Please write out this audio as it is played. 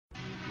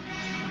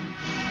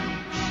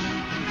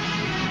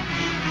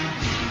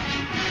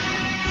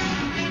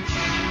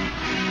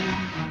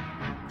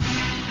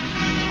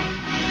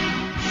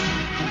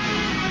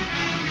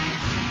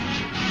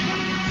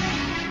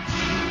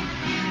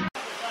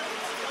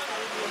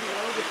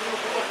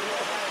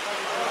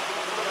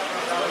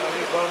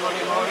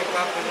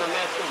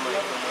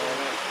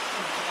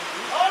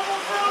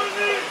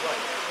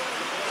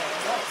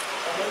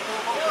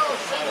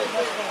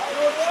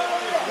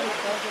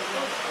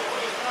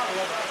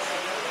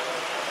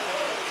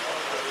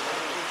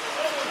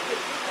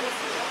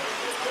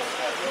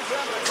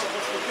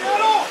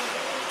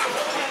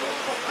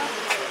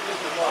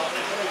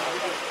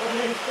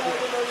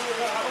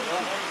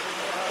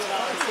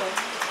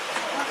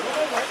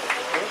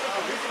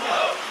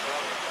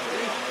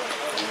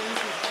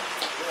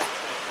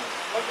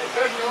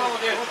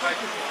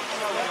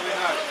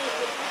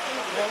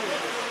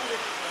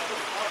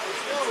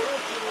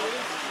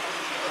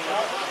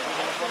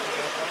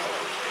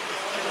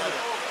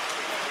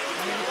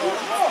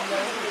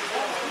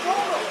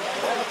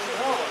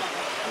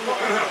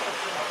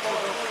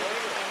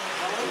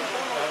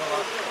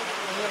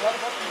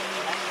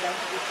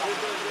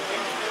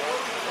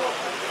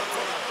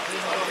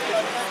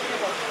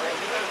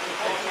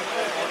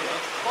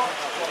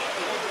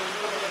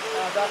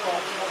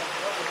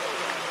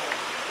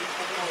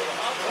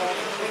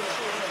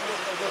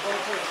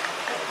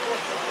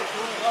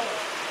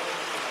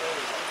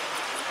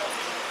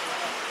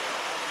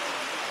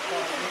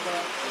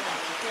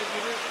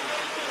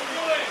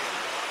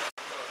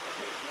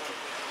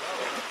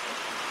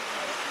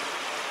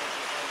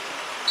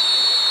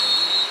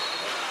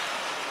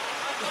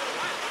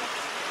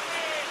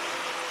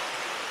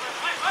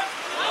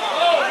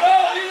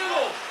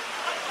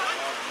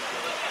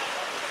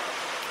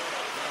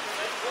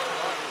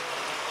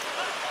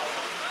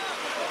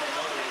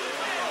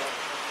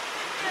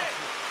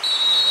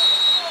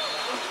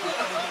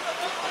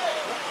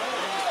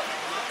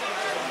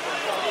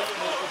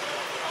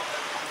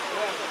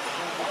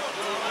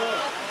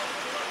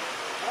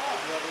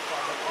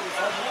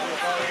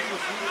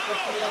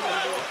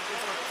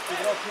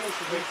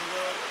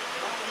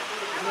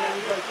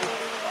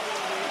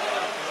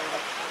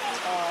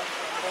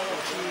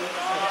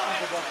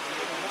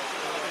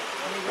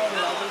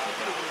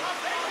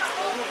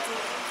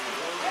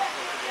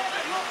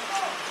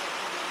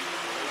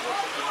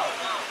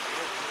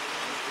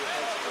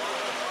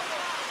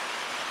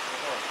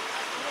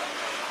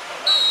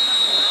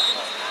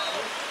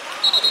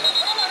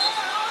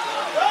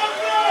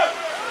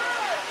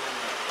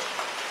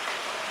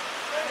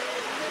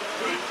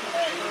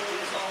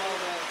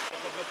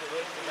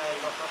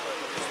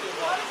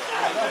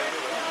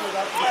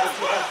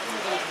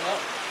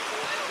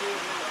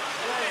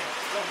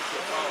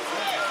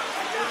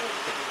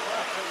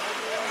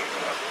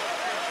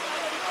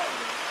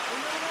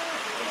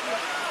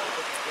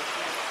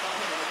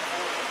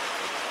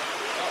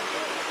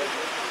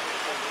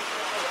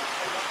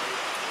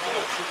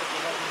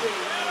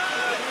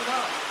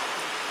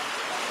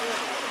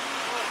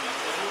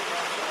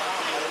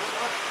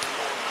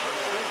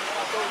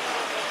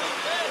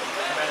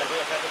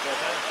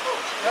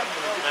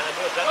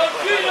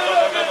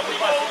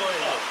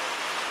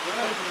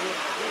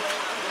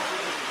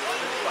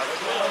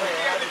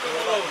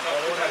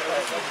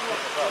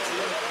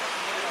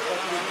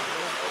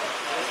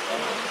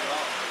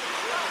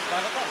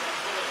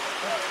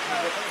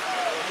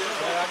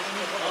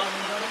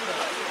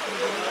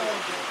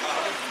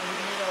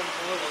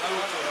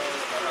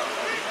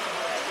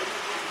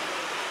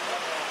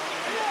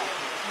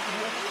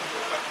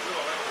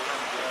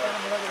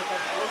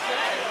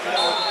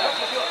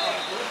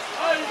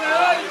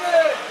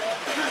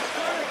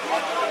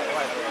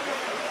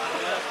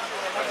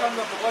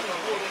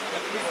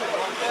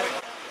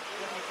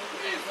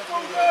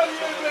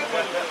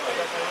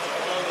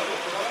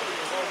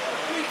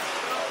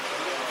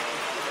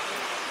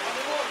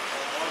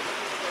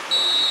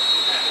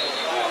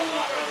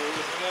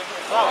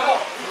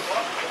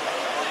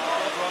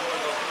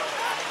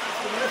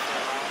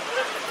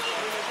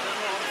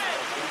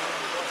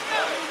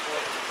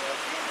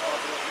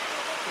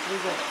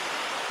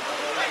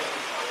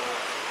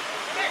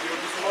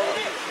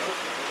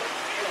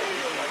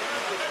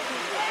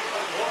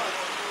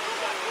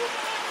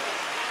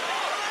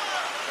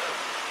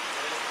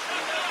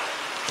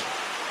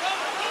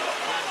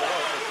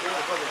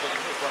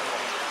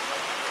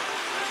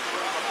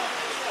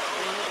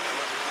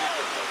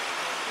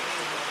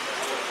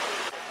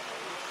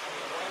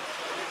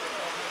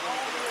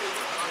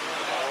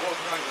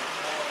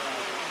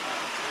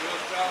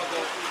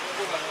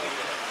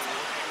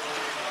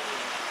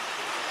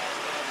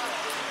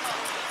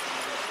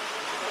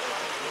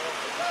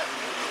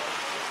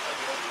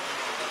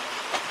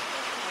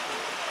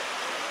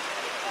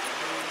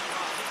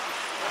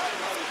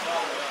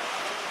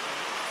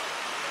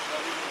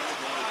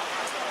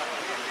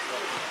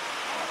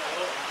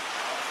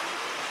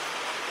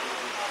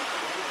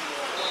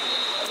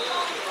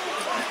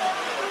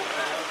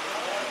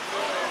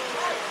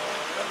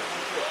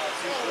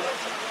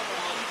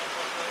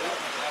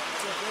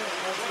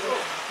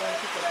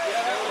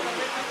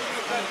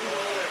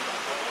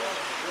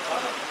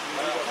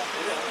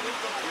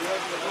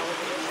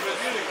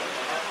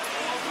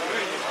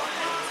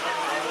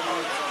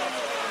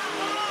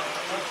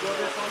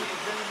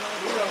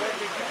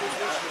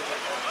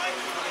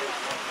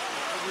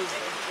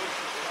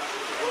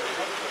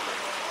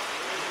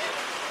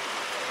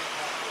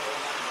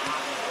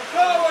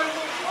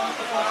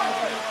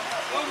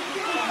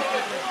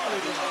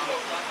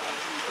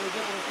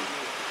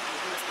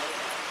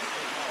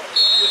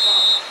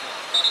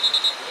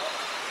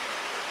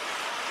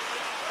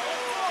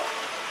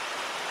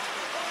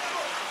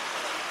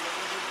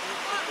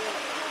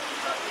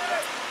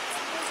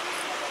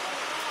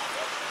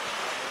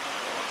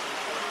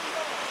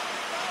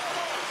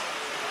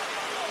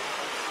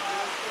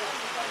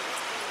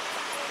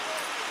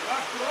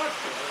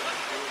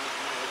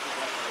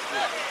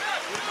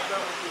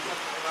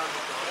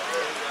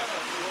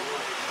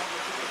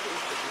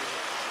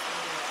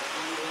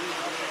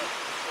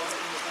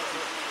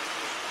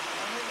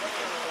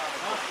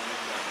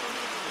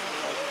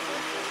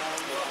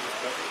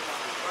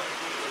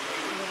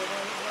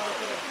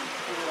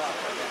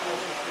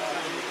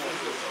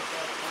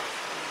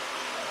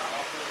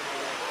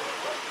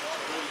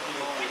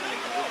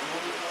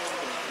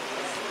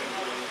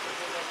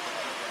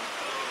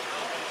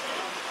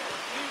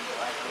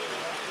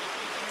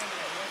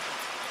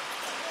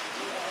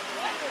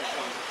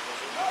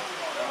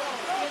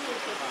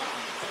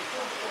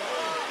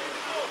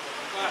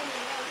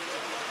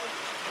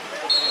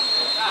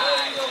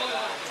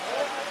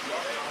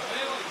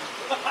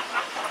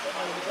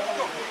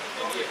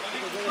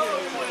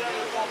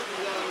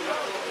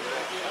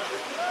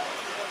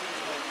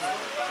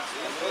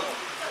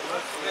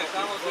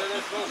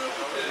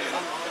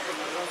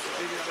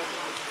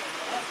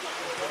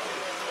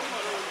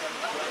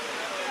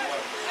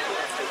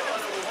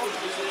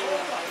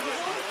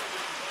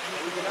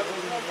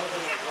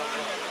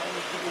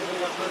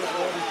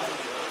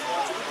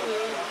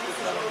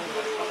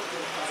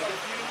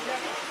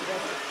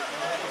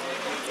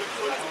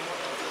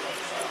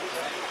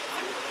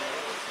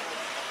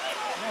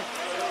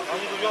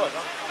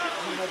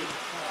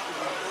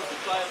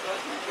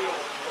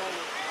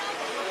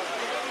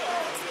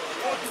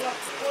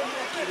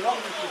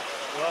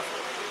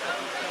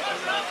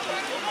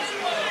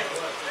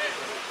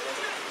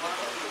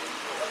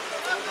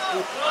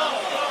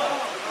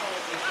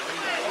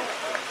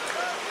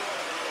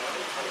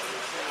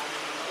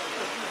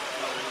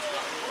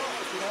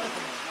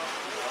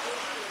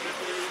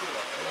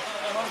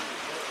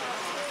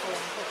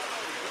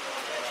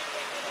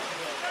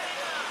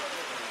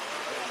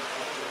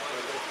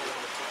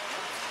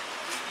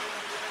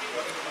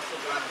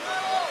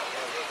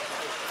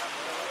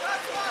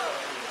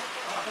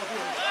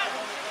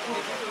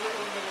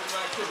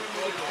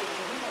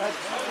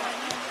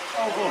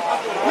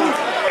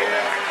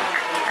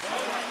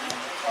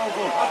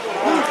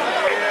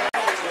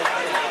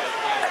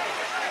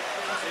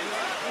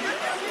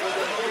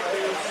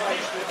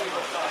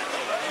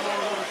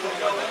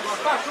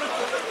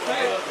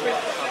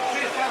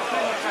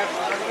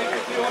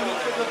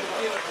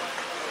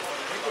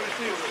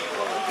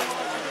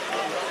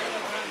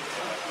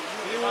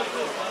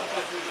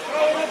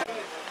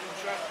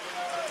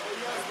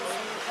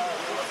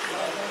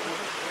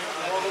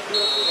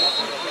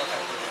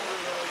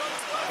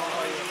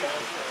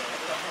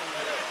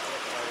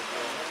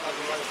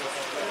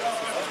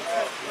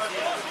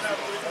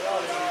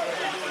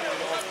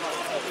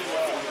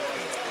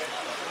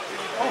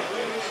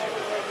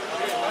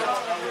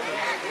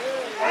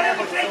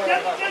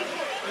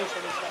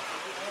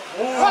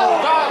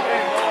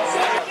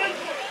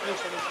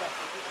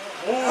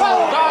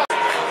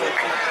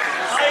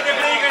Ajde,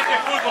 brigajte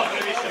fudbal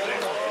previše.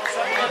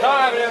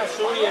 Da, bre,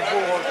 su uvijek bu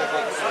ovdje.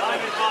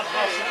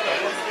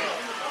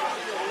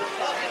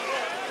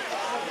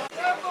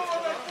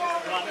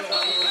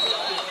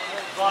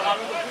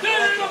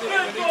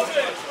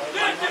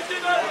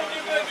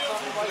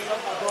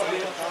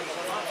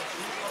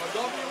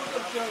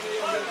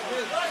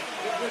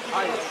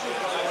 Ajde,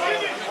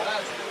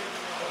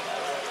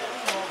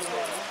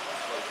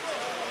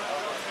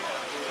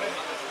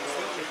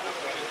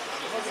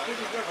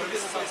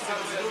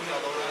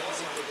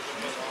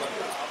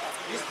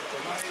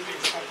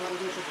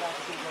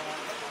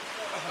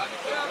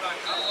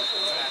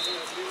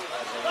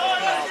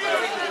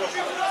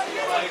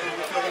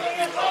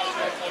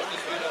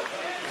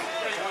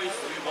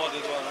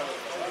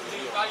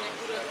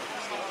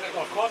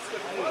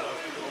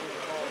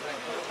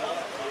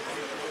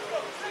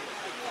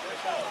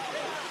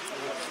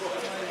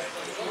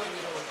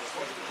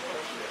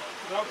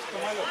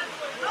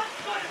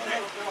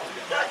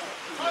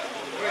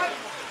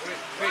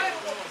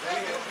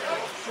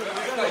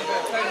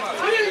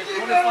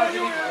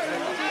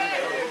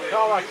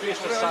 'Ovaj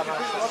piše sa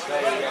nas sve.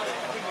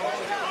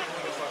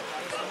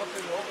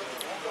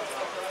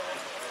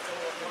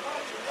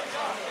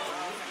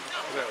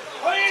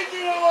 Pa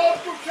idi na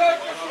loptu,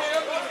 čekaj se,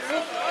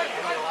 jebati!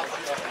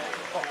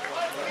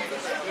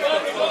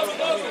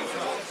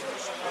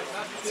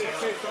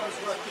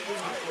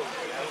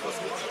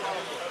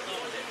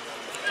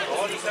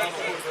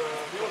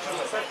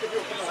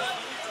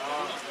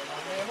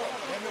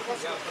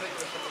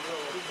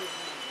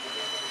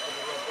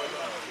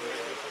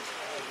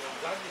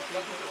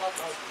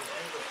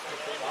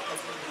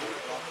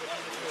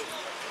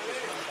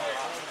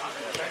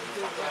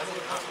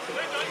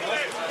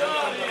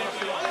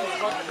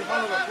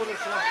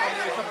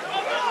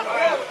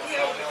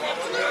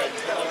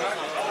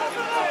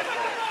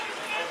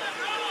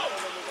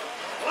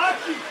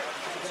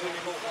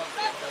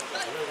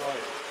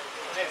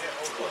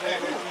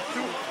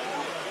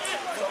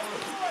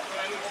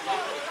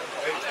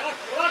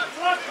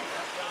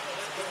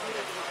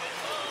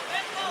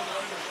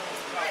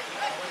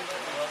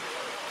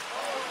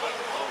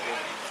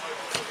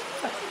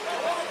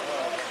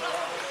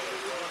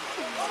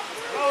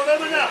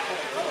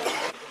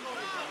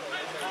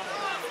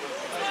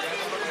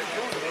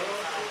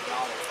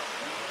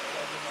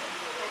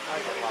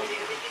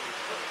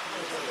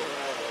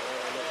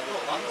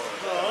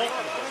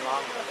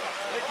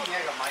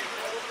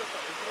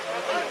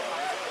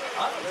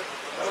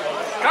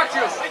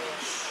 Kačio se!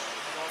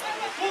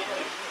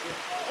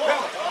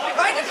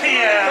 Ajde ti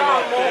je!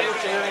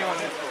 Moguće, ili ima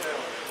niko.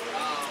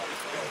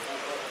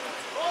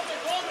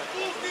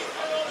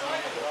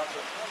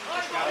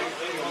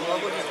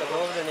 Moguće kad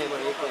ovdje nema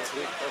niko,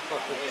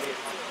 tako što je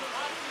niko.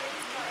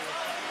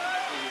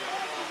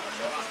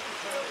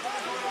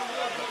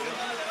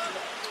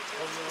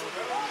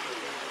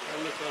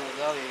 Mislim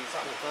da dali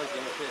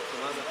konstantno 6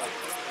 komada, pa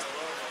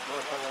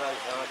možeš pa da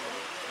radiš zavakljeno.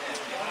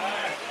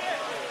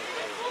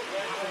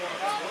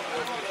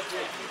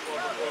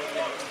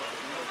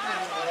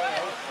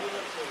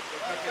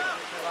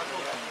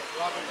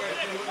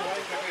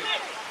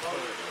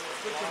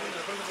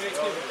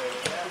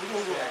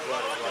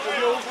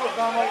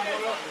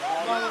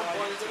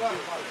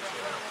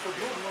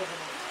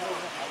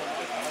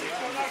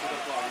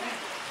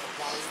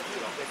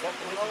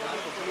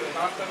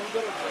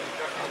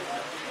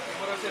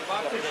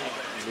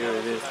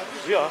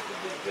 Ja.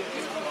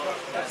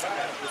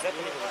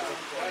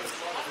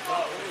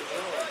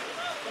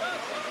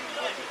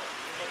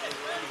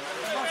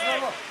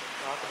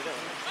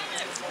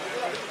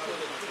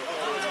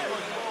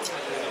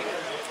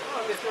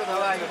 Sve da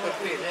lajno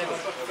trpi, nema.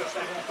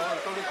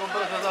 Toliko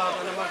brzo dao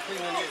da ne možeš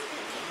stigne ništa.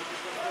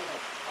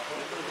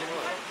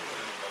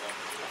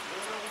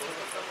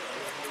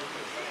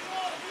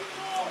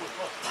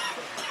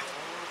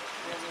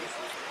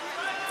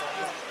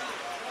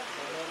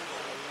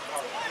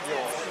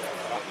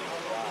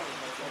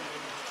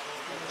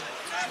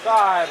 Šta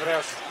je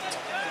bre?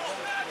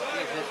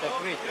 Gdje se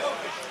priča?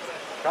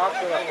 Kako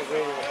da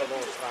pogledimo kod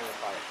ovo strane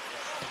pare?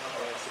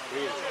 Da se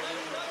priđe.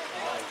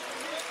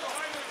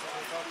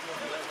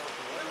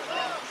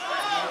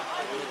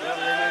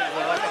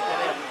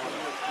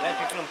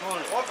 Lepi krampon.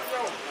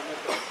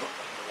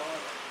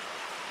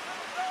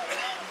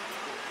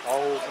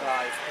 Ovo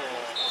brajko.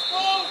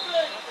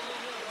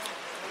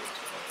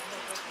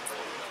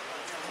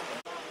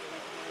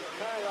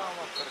 Kaj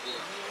vama trdi?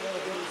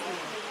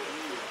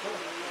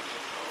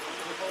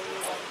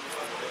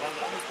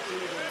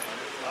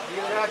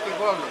 Ili neki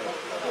golni.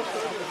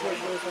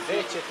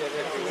 Gdje ćete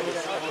neki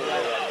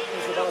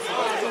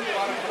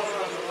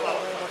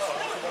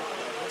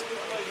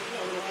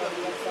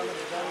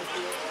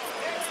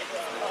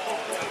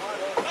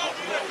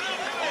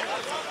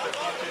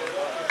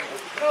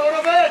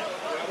Radan!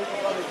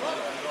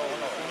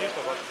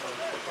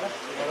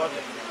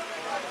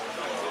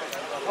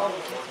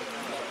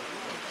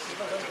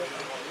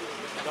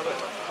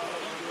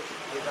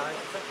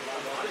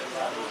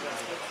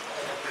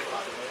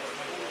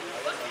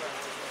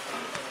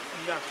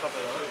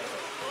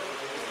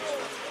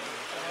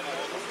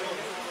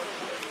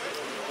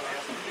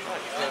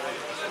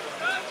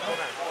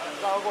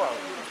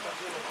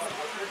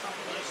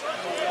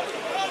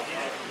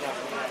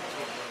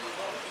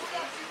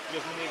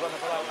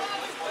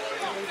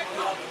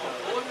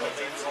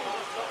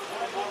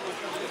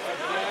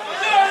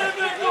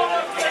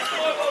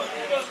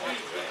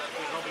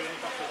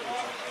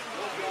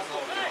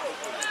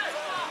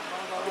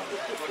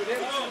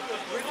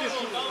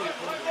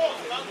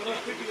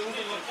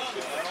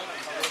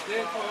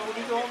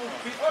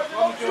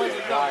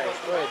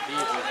 To je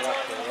divno,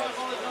 brate.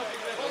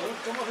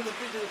 To može da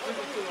priđe da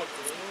priđe to.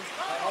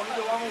 A oni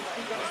do vama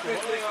ispita na 5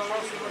 treba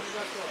loši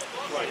organizator.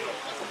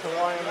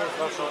 Ovo je mi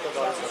došao to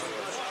dođe.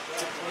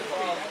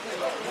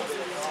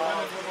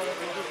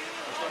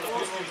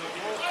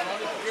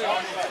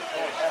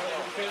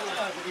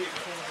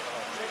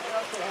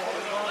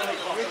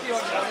 Vidi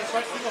on, ali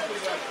svač ima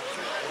privati.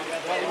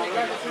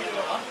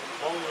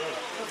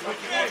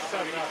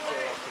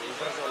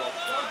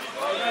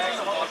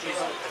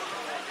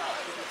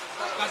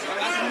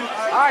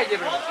 Ajde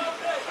bre!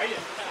 Ajde,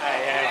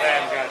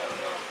 vrem ga.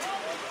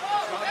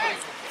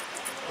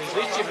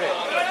 Izliči bre.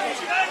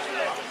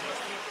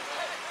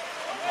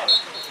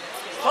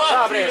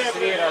 Šta bre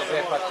svira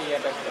ze pa ti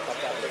jebem se pa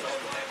ta bre.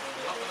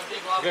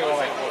 Gledaj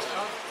ovaj kost.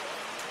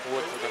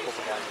 Uvijek da kako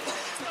pogledaj.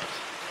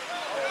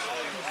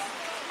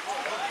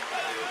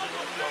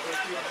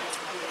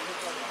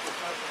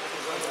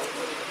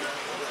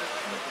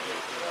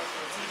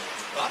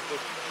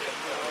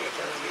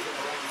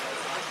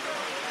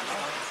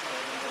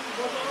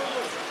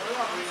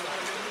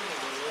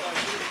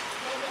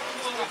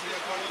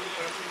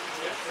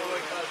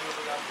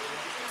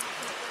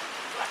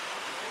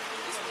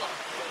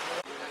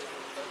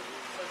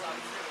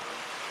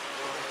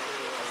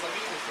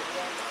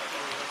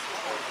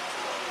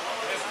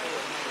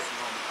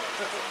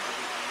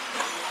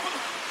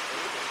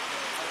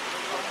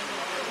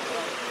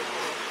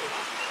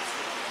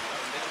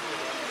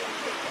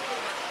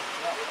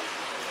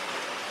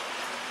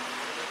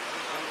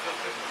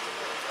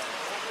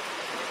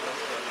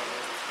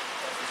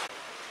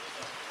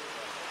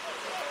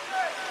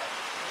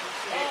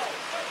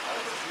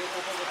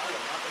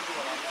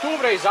 Tu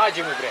bre,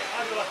 izađi mu bre.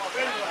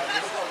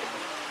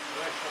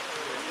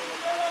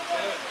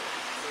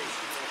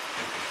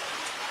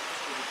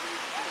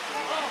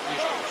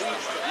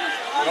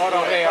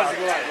 Dobro, bre,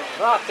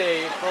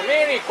 brate,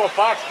 promeni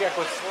kopačke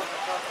ako si...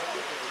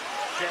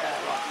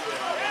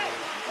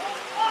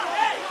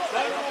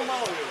 Stavimo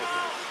malo je.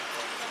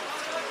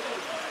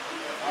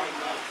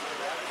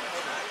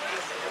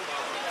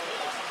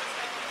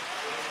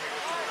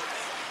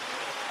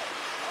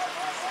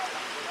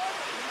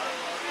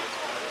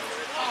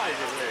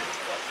 Ajde, bre.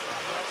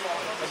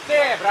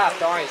 Gde,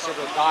 brate, oni se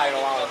dodaju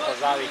ovamo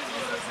pozaditi.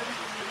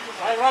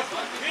 Ajde, brate,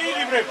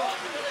 idi, bre.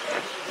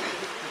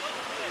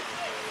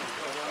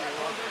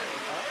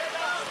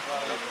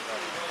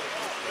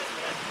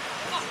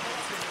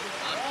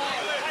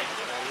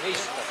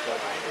 Ništa to ne.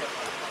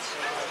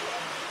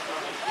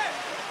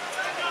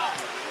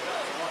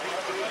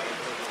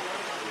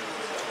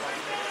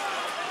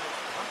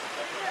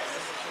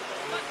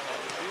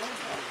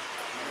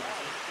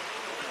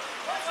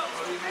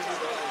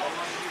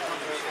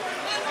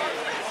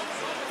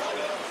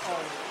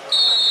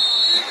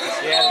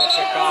 Sjedno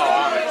se kao,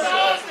 a?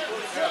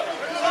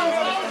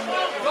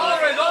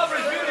 Dobro,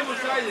 izbirimo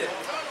se, ajde.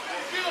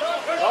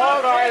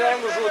 Dobro, ajde,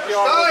 ajmo žuti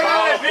ovo.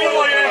 Ajde,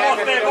 bilo je,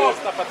 ostaje, bok.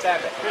 Pa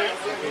tebe.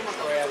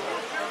 Pičko jedno.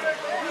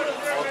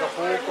 Ovo ga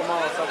povuku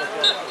malo sad da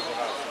tebe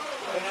uzora.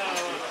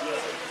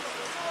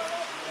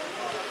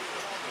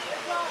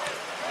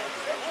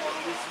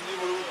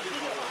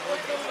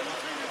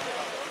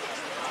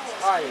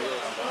 Ajde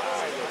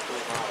tu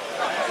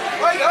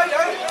malo.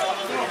 Ajde.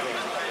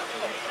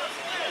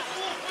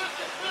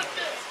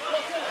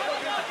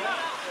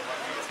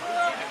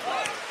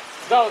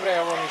 Dobre,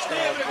 ovo ništa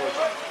ne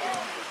odpuđa.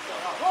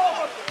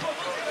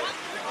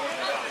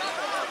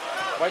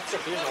 Vajte se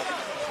klima.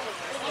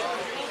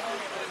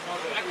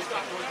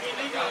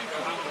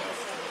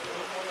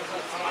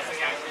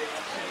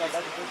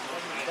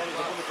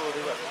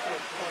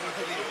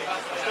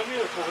 Što mi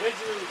je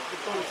povređeno,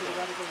 to li se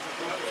dogani kako se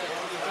povređeno?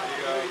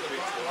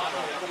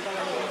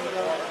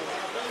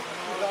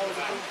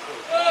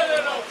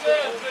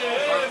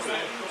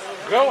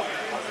 Grlo?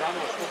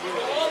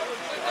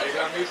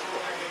 Igra Miško.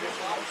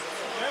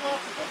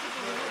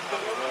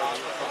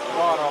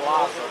 Mora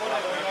lazo.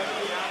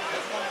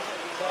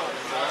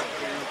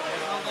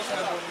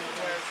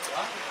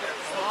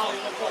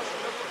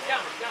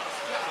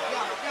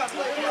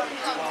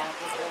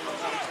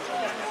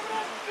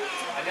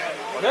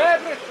 Ne,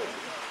 bre!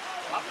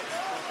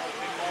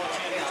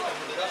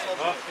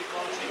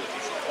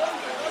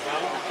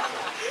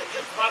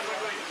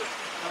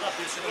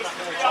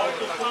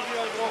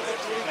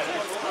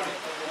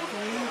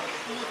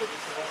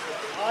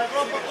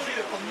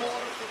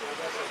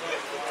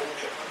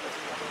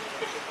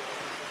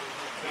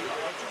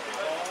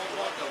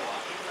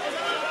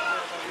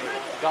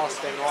 Da li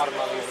ste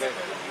normalni, bre?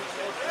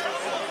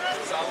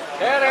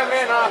 Tere,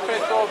 bre,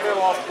 napred to, bre,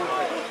 loptu,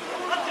 bre.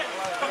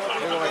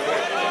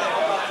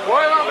 Ko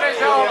je vam, bre,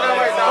 žao, bre,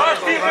 ovaj dan? Baš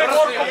ti, bre,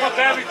 Borko, po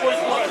tebi koji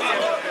smo...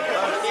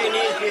 Ti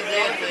nisi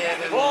dete,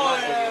 jebem.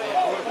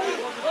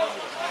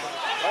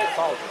 Aj,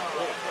 faul.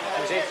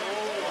 Uzeti.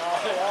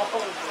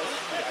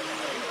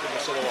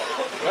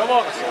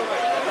 Evo ga se.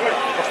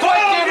 Što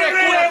je ti, bre,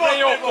 kurac, bre,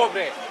 Joko,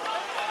 bre?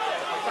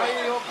 Taj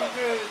je Joko,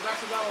 bre, da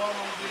se dao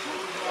ono...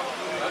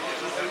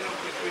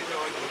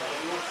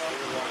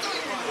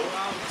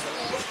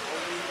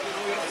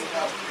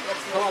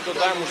 Samo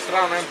dodajem u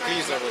stranu, em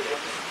kriza, bre.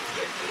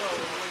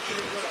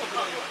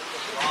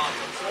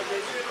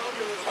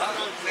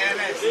 Ne,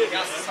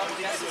 ja sam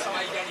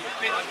samo igrani.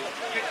 Pet.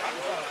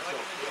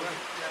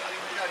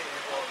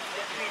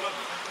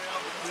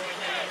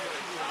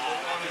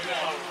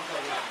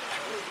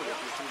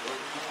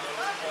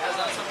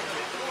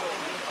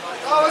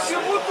 A, vas je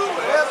butu,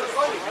 evo,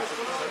 koji?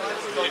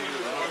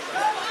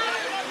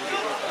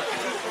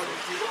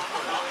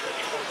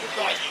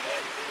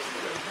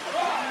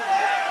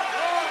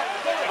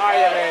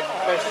 Ajde, bre,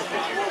 bez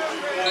šutići.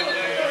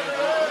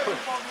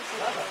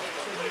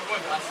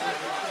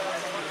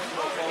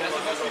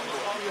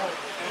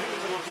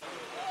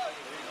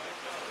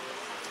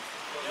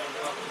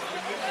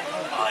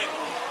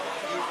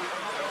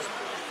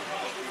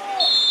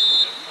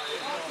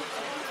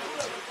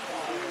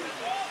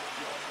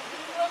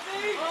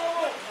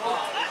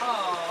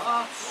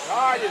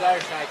 Ajde,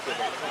 daješ najke.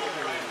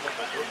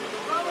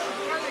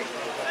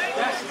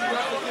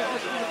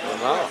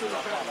 Znao?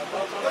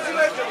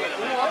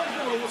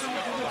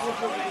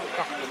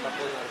 Kako je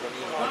tako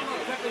organizam?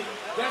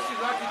 Desi,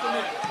 znači, to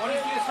ne. Oni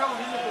ti je samo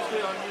vidno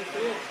postoje, ali ne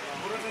stoje.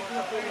 Mora neki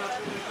na koji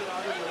način neki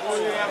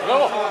raditi.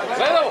 Bravo,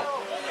 gledamo!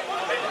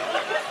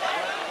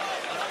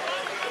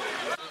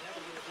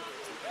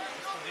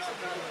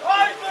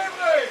 Ajde,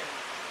 bre!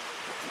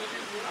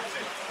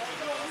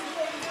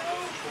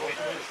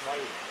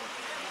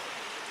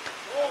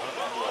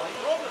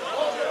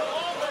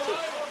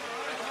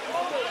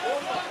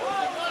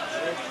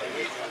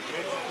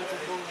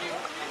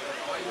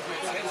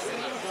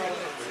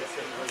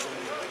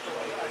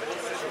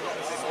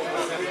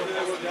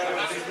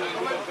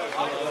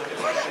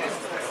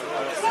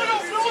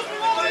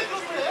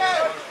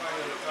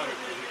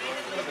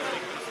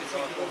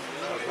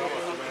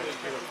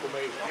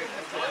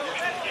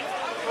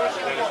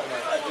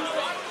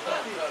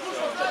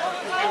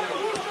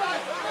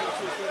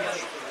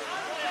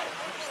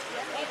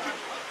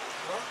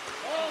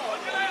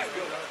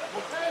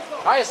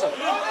 Ajde sad.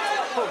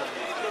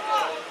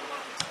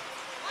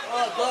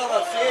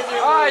 Dobro, sjedi.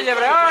 Ajde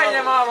bre,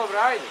 ajde malo bre,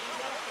 ajde.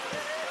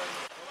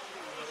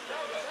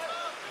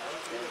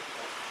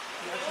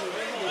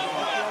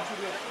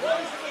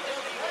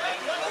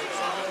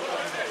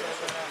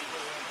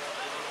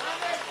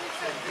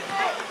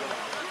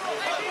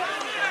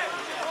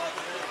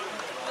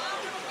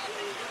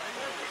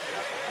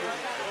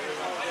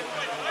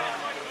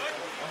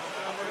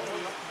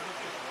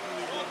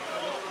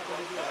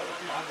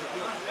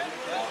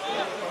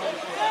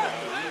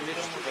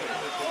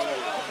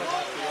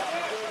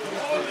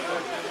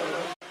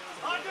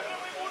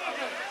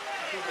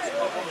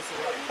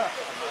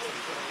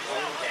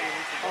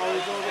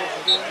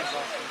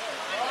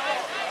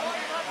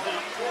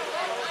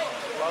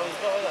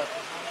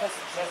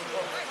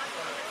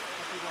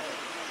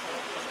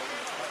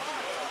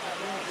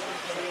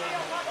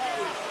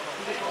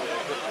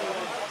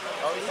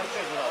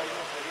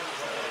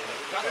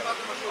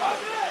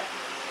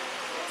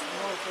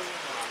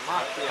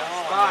 Matija,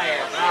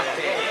 staje,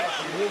 brate,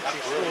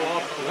 mučiš tu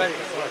loptu,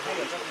 veliki svoj.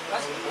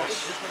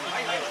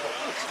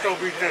 Što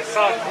bi te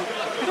sad,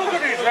 kako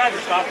ne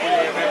izradiš tako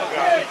je,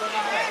 brate?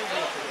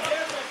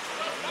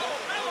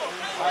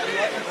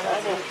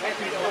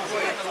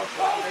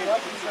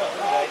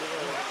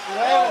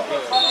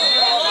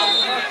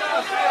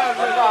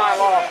 Daj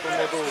loptu,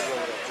 ne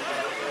dužo.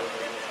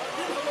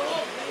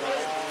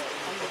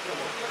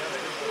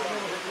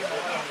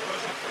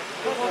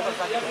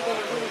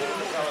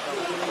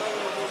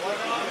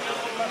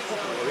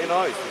 Ovi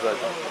novi su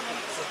zadnji.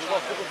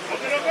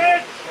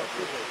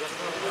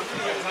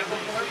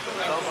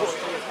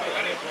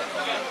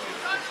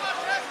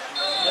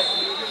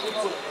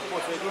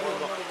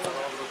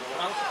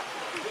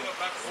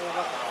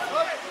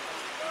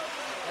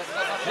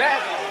 Ne,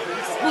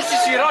 pusti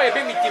si roje,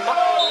 be mi ti ma...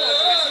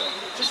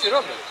 Čo si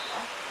robil?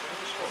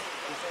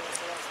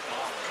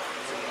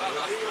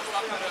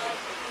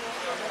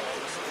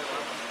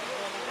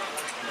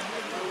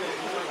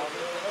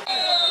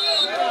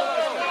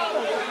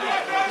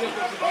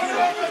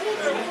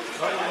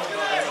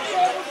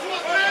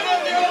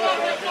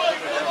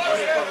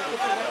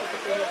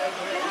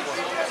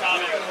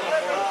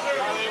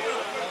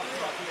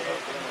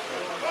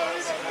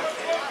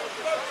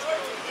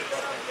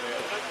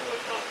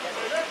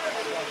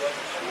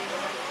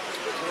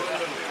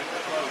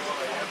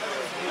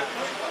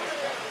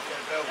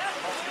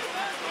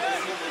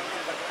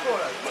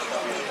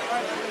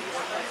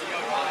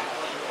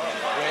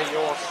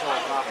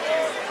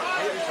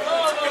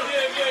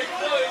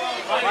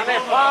 Ma ne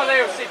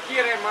padaju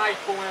sekire,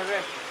 majku me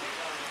ve.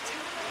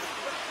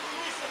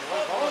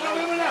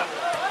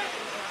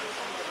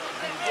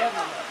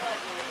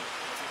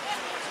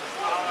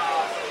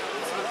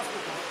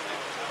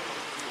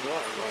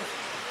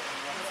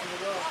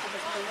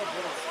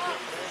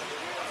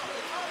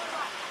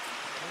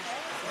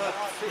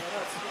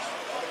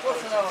 Ko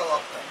se dava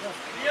lopta?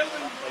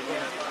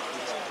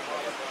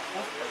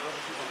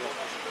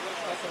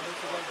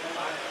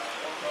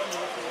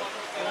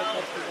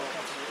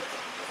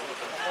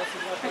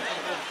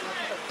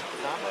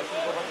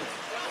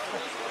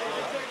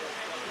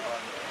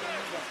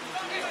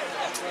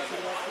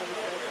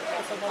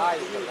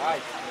 Ajde,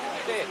 ajde.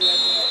 Gde?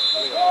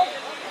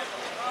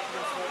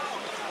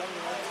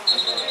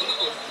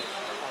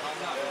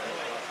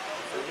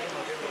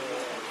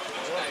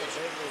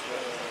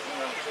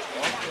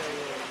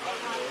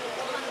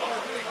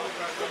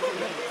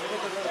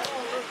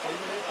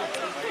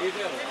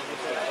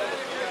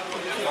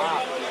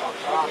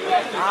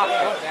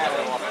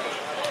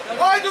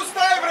 Hajde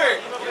ustaj bre!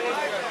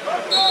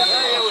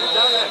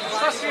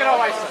 Šta svira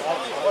ovaj sad?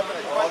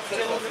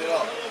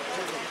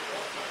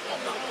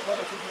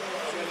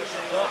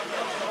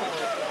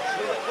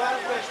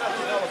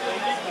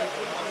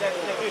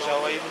 Ne križa,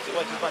 ovaj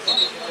hoće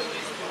spasiti.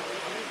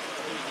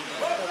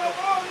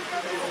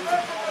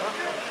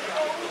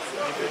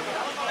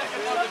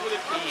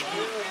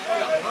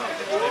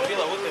 Je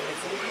bila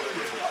utakmica.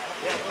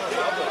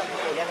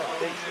 Jedan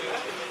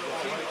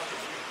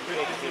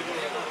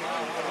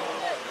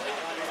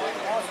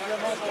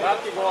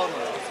Prati golno.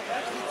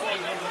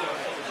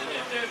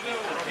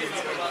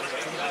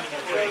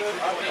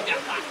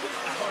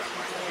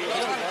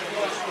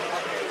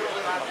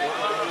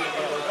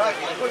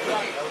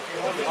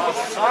 A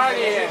sad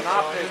je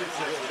napred.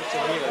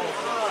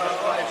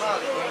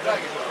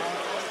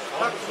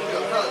 Kako su bio,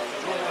 brate?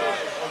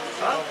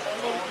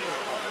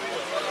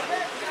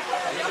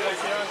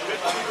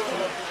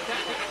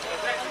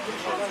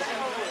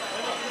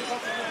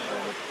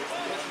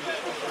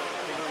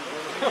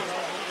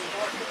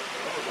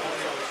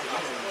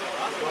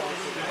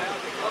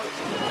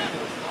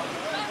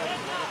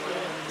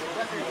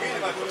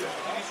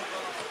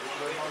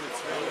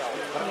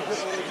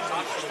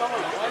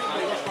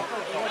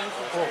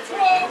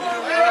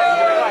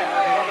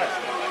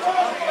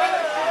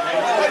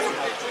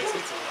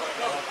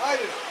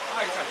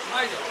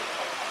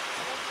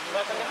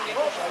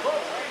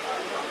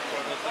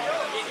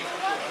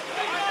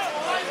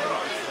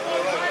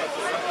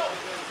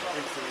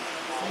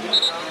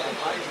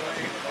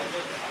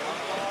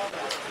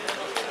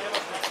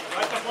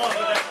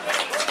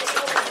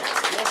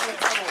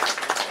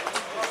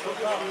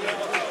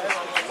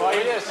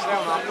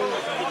 onako.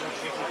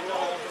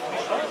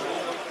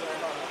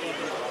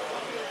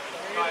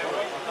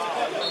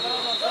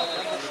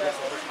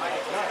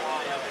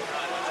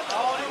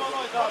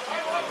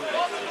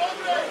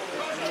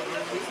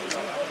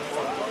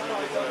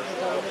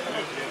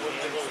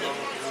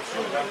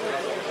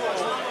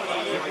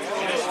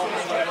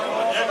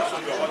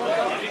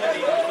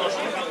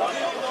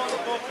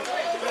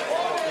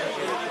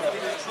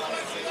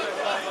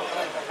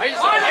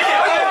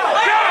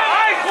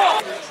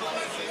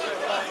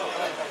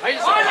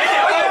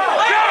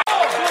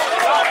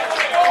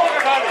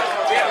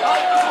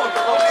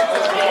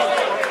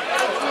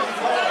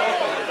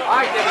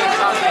 Ajde!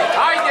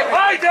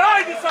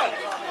 Ajde sad!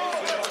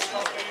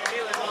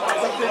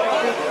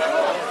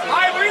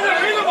 Ajde,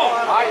 idemo!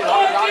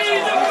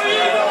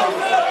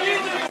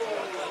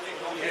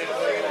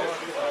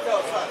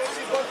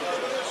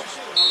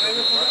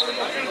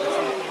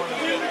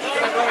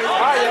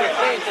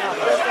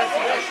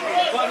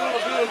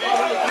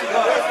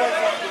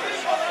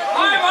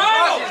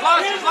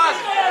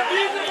 Izlazi!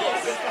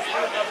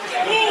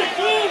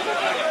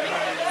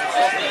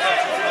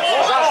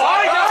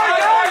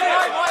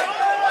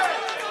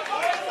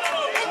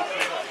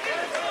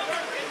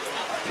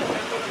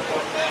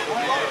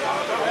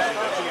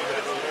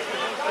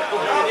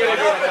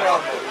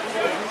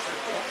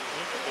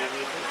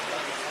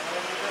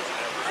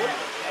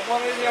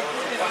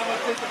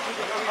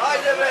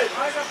 Ajde bre!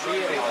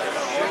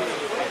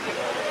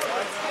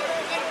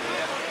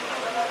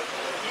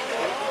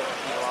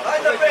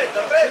 Ajde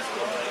napred!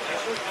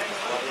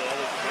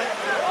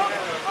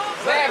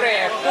 Sve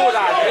bre,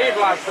 kuda,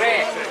 driblaš bre!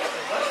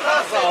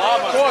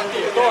 Ko ti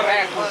je to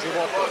rekao u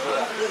životu?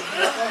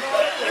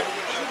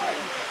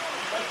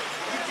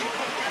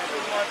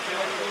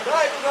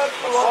 Daj tu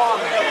nakon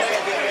loptu!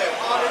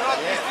 Ali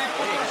nakon ti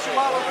putuši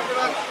malo da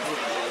nakon.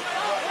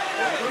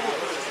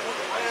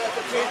 Ajde da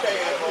te pitaj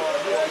jebo.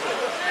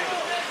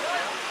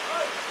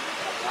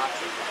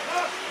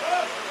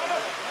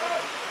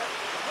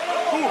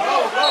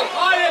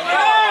 Ajde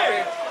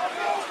bre!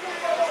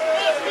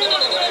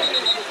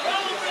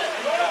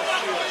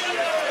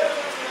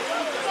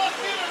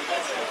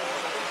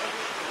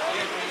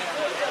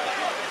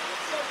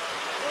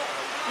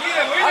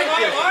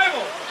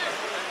 Ajmo!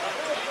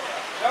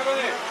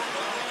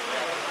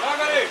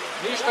 Lagani!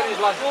 Ništa ne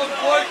izlazi. Od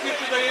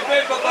dvojkicu da je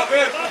beba da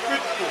verku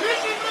pitku.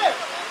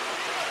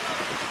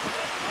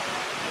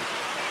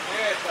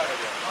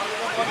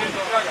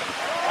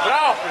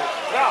 Bravo!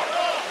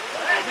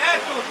 Ne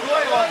tu,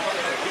 tvoj lopta.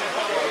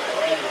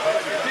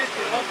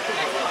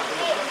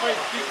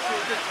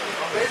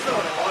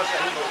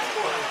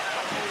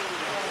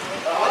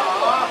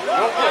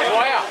 Lopta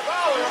tvoja!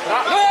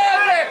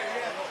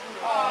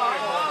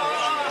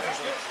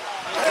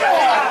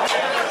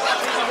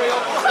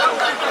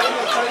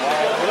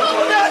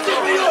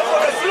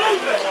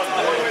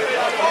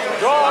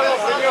 Dobro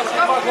se bio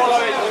svima gola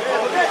već.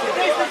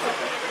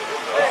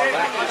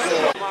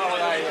 Malo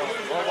da je,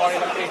 govori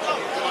da priča.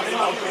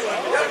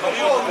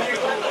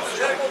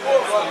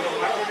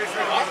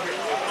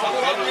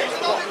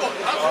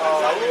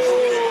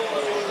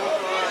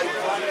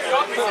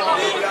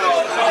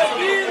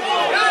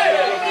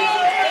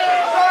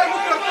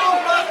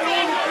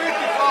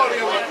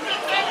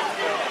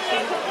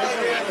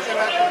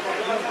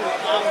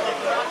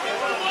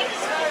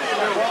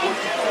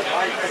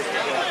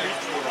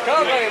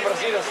 Kakva je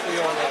brzina stoji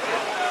onda?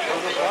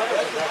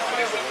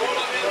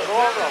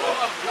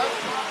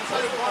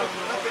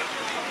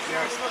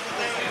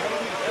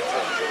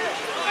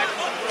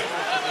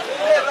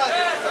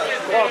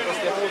 Koliko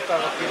ste puta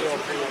napilio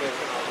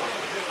poluvreme?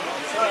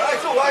 Aj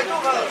tu,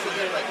 malo se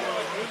držaj.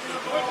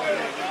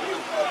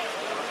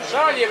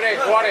 Šalje bre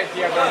gore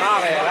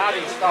dijagonale,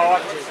 radi šta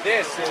hoćeš,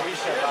 gde se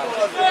više radi?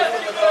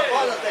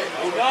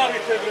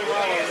 Udarite bre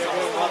malo,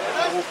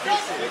 u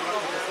pisu.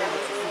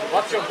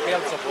 Baci on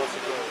pelca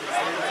poslije.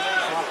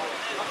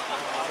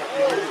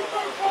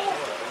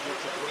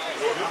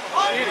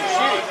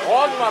 Širi,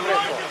 odmah bre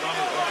to.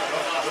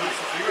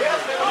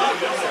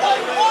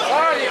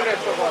 Šalje bre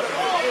to gore.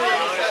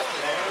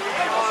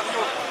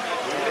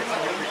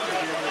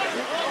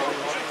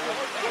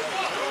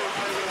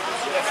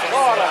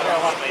 Gora bre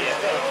ovako.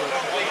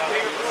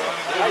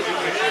 Ajde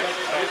bre.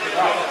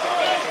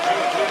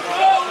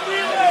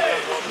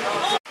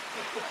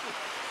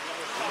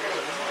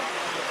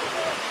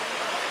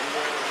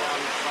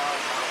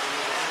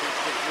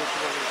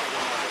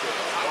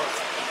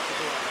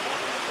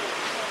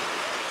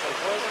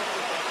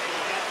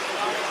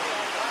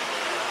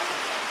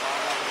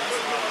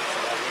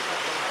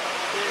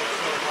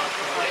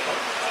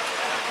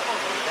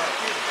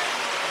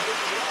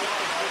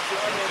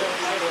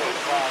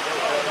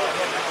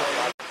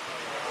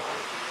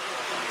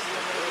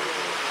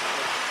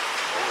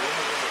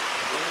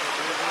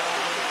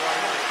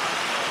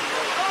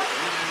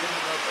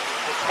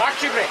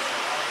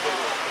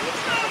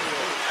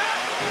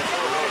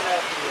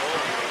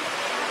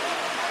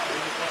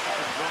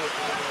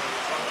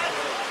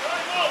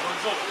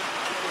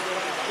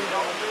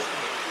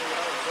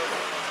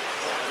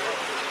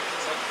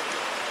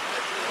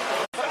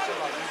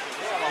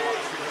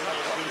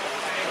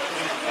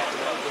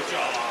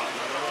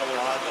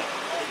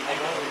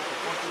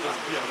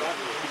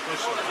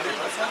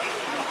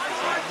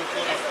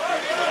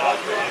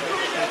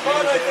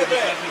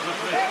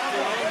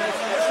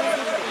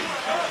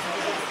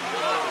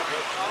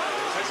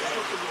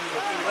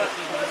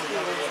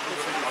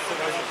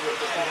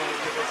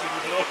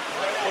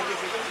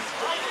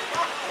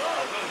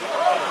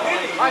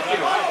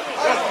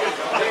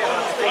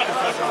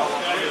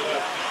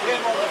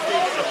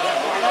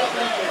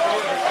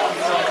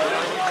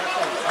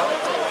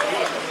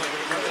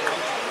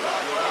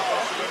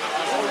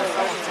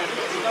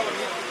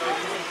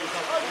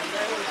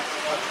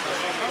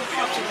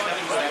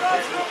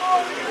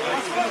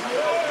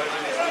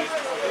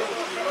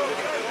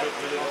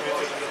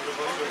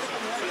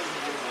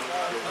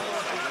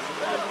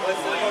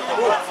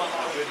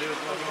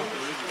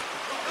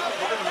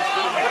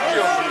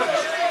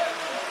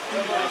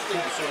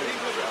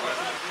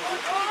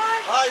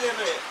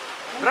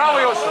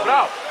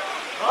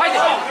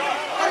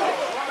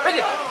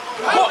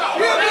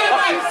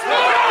 Ajde!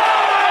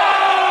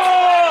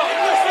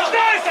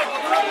 Šta je sad?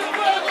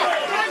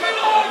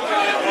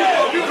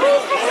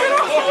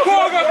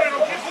 Koga bre?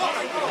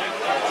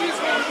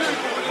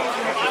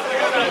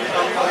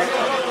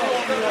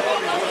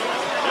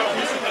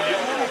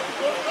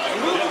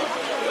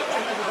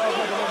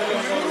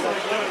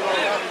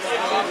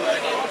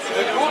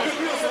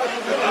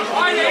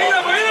 Ajde,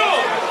 idemo!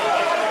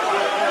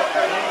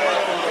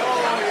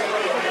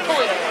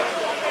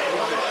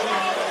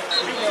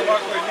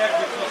 Ovako je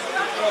nebitno se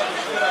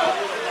prođe.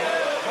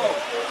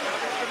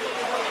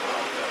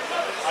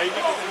 A i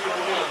neko se nije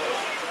bolio.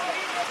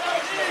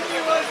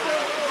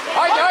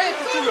 Ajde,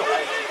 Cecilio!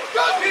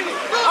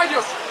 Ajde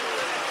još!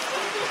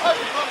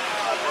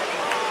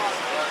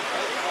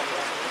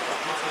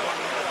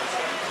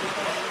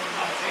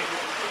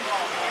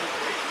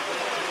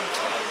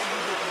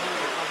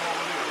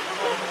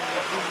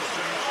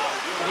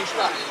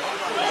 Ništa.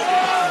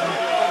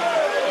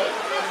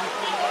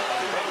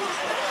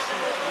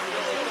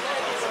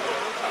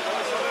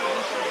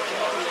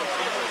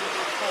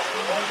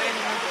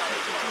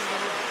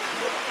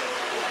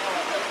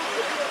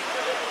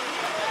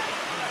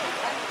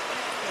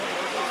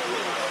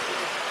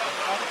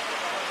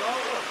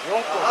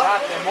 Joko,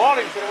 brate,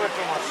 molim te, nemoj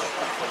promašati.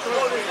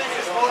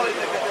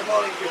 Volite kad te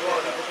molim ti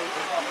volim.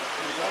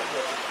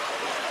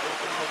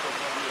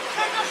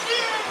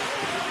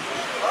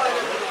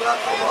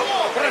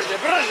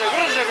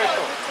 Brže, be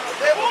to.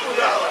 Nemo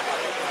budala.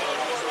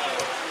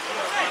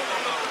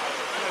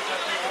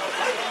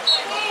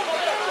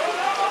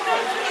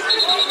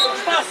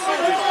 Šta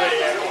sudiš, be,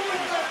 jevo?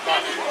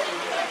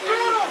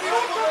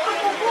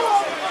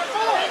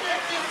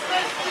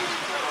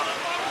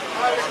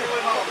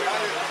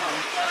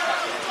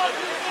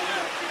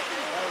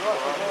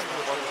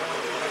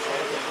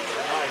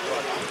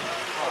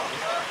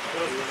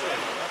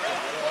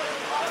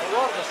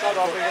 Gordo sad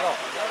odigrao.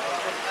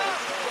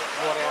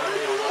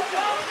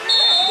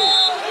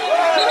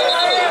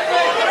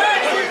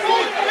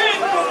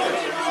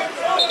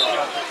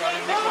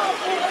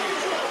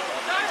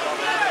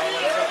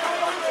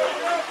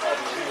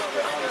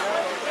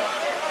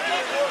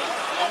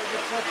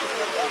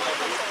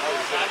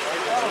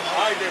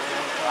 Ajde.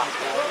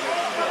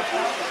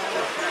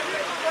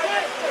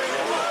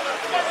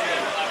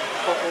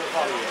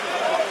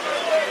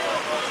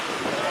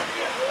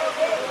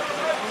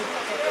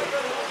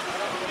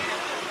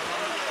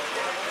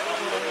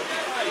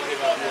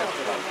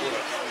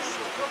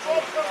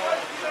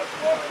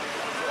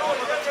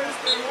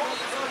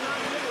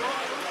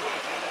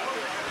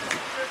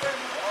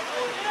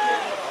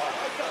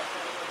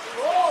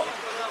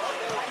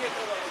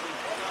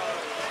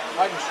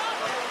 Ajde.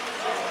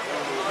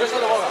 Gdje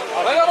sada voga?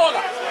 A veda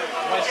voga!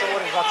 Maj se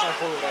moram začne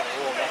poluvreme.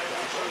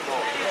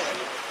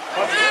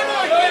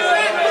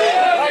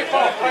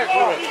 Pravi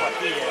poluvreme.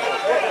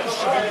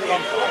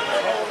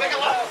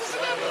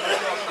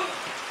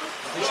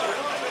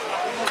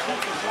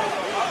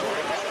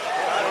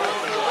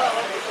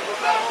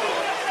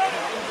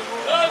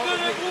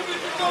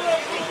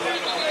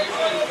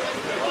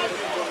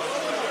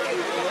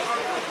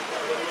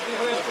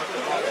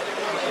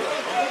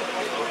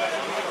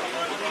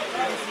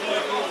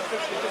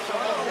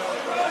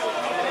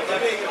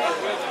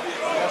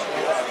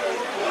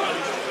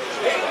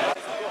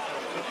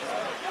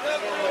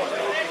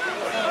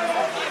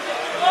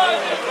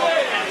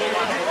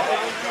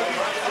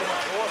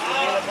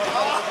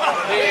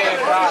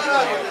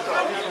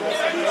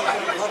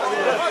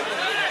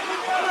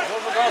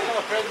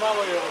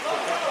 Malo je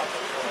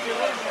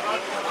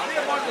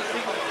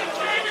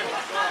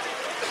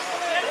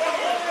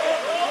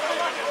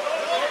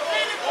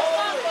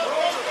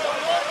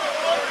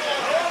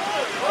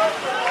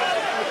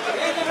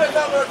Idime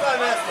tamo na taj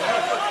mjesto.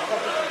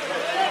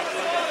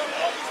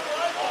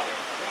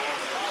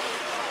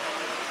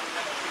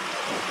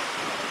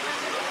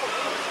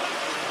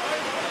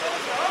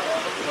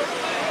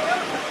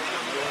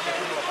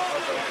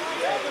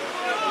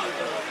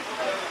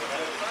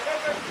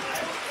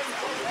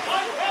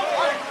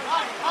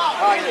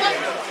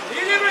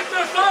 Idime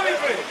se stavi,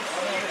 bre!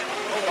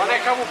 Pa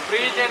neka mu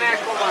priđe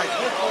neko, maj.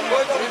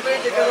 Koji da mi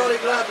priđe kad oni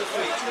gradu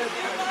svi?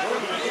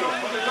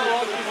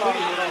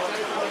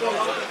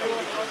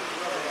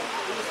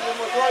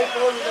 Idemo tvoji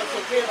prvi da se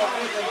kjeda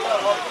priđe da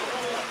ovdje.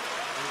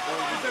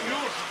 Idem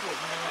još u to.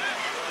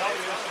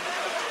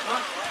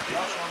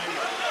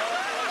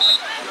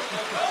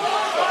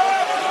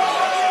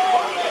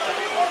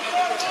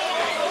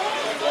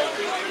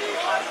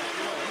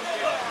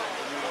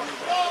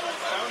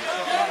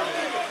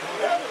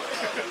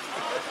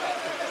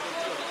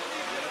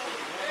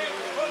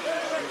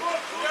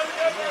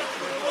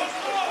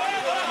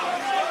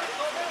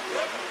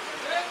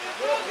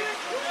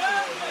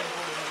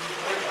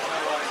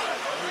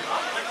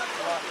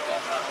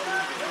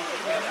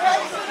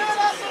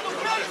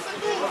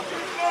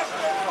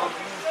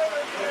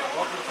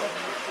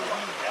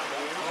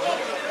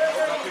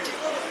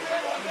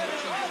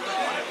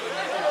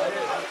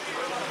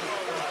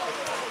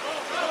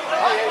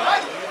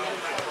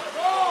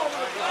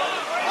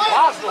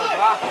 Razlog,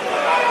 brate.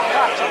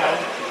 Kada će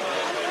naučiti?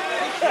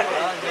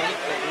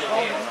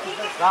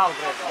 Da li,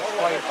 bre,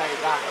 koji taj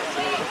dan?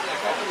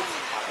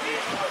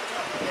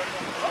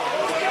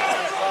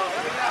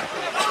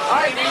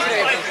 Ajde,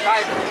 igre,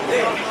 kaj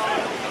bre.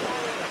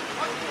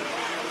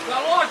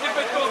 Založi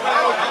bez toga.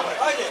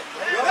 Ajde!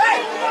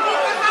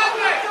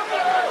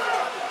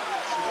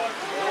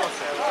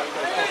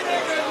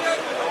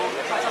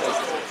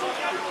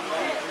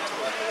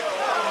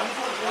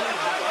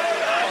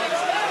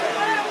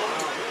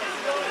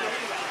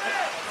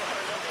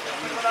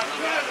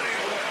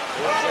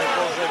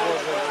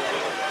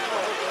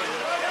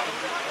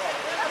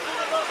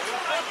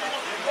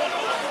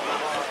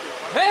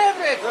 Ne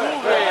bre,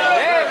 tu bre,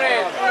 ne bre.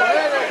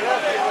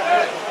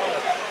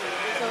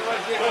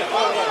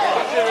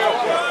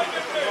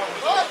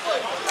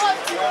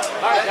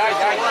 Ajde,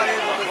 ajde, ajde.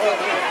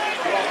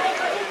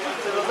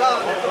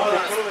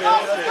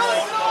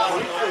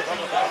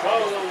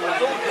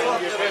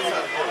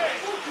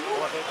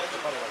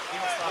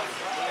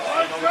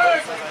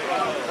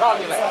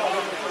 Radile.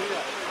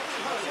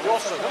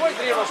 Joša, nemoj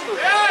drivaš tu.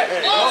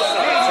 Čekaj.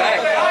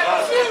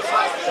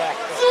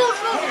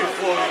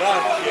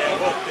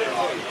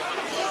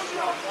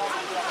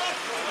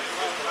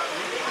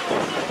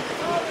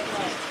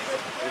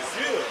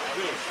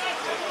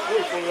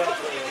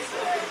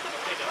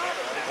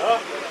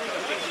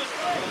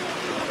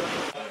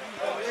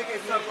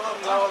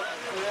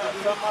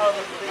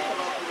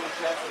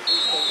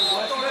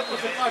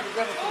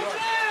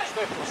 Što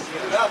je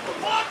posirano?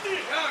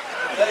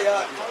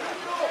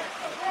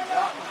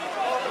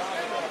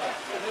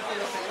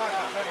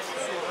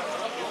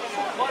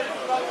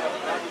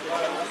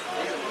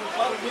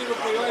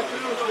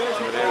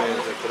 Vreme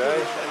za kraj.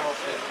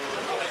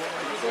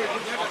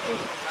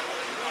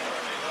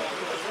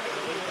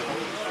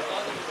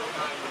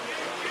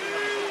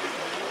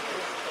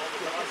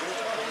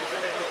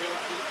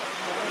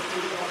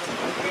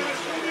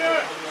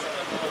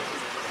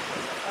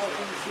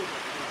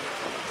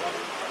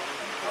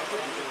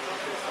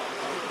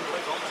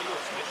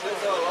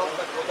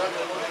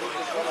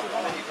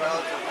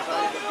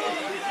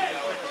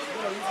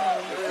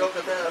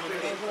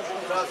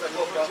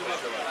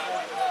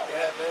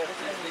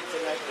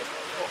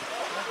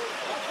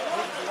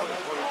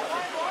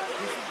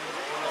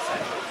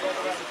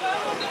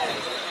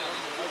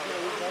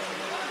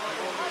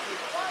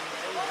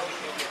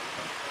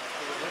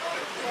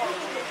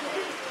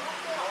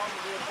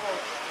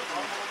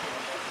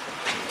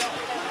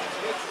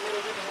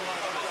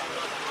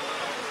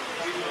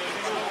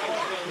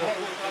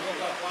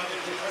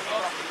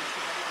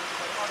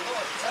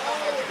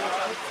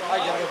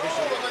 Ajde, ne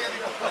piše.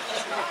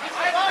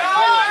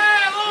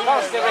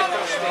 Kao ste već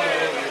prošli?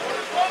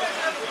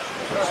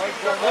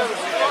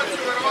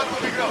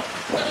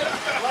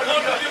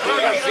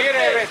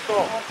 Zire već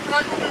to.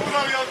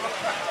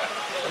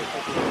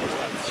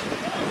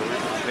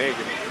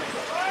 Negdje.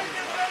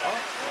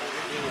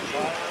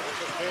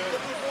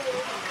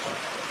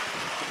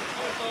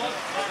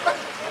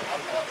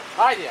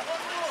 Ajde.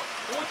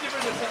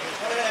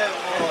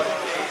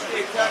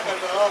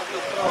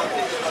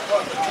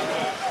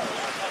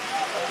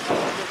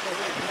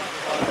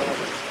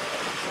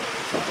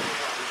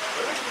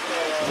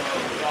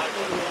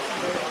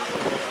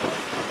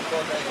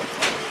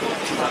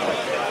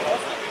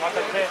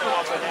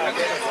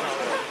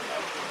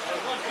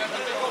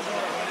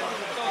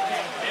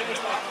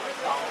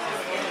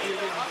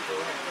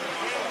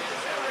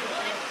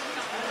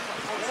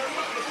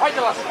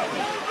 Ajde, Lasa.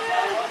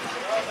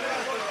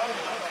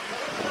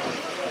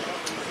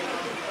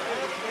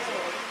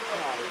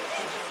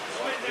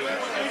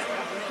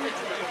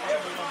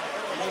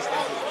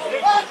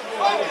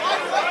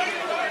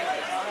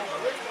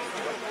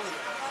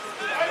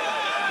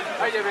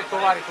 Ajde, bre,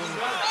 tovari tu.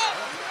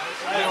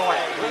 Ovaj.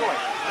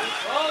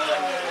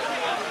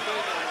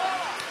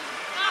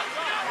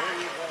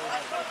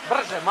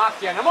 Brže,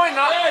 Matija, nemoj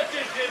na...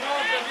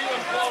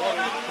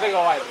 Gdje ga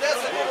ovaj? Gdje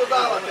se mogu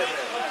davate?